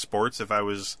would be sports if I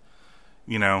was,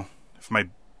 if my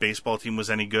baseball team was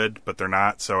any good, but they're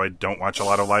not, so I don't watch a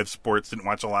lot of live sports. Didn't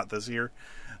watch a lot this year.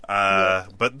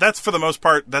 But that's, for the most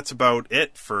part, that's about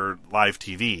it for live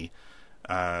TV.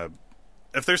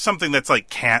 If there's something that's like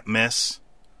can't miss,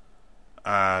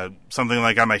 something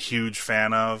like I'm a huge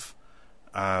fan of,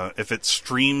 if it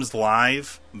streams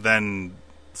live, then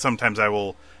sometimes I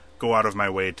will go out of my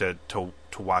way to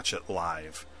watch it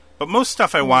live. But most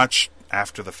stuff I watch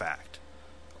after the fact,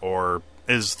 or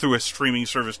is through a streaming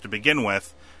service to begin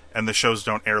with, and the shows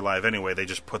don't air live anyway, they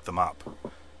just put them up.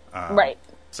 Right.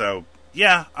 So,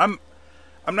 yeah, I'm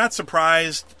not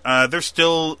surprised.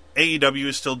 AEW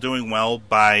is still doing well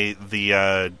by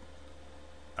the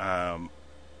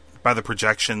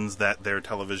projections that their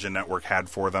television network had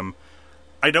for them.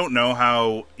 I don't know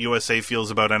how USA feels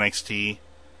about NXT.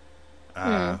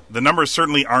 The numbers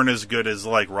certainly aren't as good as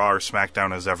like Raw or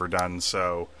SmackDown has ever done,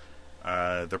 so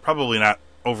they're probably not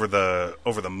over the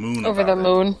moon. Over the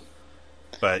moon.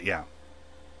 But yeah.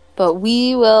 But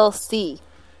we will see.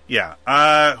 Yeah.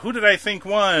 Who did I think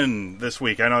won this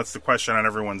week? I know it's the question on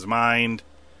everyone's mind.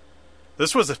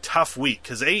 This was a tough week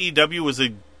because AEW was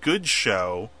a good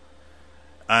show,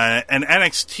 and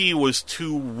NXT was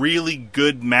two really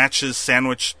good matches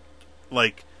sandwiched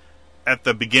like at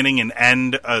the beginning and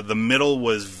end. The middle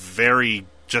was very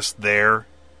just there.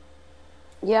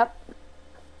 Yep.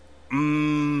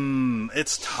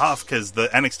 It's tough because the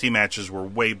NXT matches were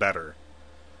way better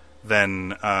than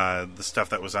the stuff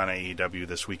that was on AEW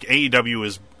this week.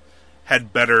 AEW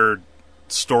had better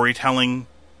storytelling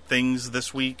things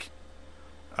this week.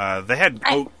 They had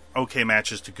okay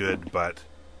matches to good, but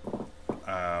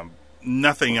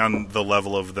nothing on the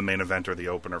level of the main event or the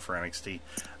opener for NXT.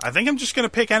 I think I'm just going to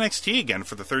pick NXT again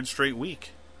for the third straight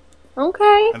week.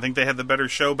 Okay. I think they had the better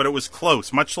show, but it was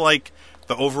close, much like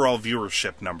the overall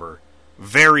viewership number.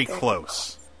 Very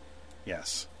close.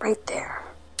 Yes. Right there.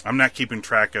 I'm not keeping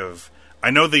track of... I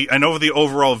know the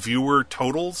overall viewer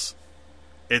totals.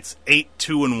 It's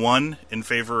 8-2-1 in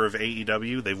favor of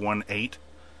AEW. They've won 8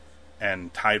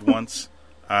 and tied once.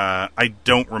 I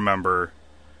don't remember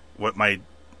what my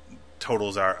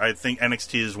totals are. I think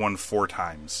NXT has won 4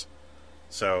 times.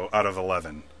 So out of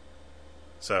 11.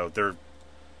 So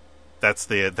that's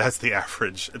the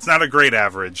average. It's not a great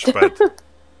average, but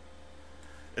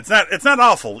it's not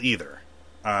awful either.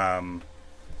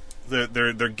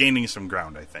 They're gaining some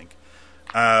ground, I think.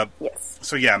 Yes.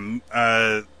 So yeah,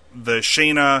 the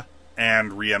Shayna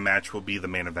and Rhea match will be the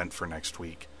main event for next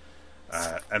week,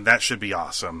 and that should be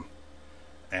awesome.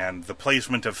 And the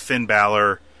placement of Finn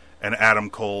Balor and Adam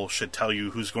Cole should tell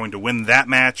you who's going to win that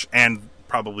match and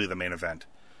probably the main event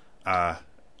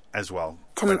as well,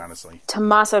 quite honestly.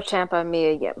 Tommaso Ciampa and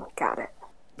Mia Yim. Got it.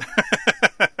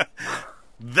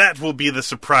 That will be the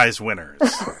surprise winners.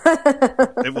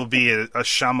 It will be a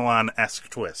Shyamalan-esque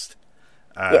twist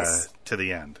to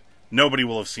the end. Nobody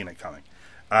will have seen it coming.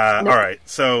 Nope. All right,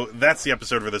 so that's the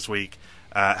episode for this week.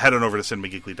 Head on over to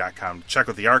cinemageekly.com. Check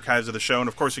out the archives of the show. And,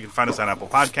 of course, you can find us on Apple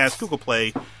Podcasts, Google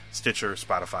Play, Stitcher,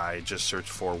 Spotify. Just search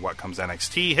for What Comes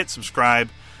NXT. Hit subscribe.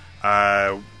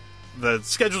 The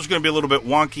schedule's going to be a little bit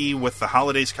wonky with the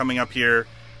holidays coming up here.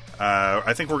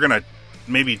 I think we're going to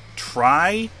maybe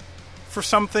try for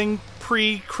something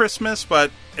pre-Christmas,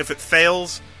 but if it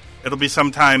fails, it'll be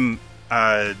sometime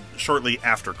shortly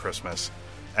after Christmas.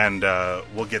 And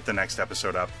we'll get the next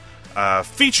episode up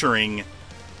featuring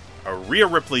Rhea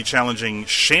Ripley challenging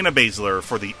Shayna Baszler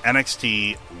for the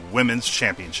NXT Women's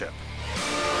Championship.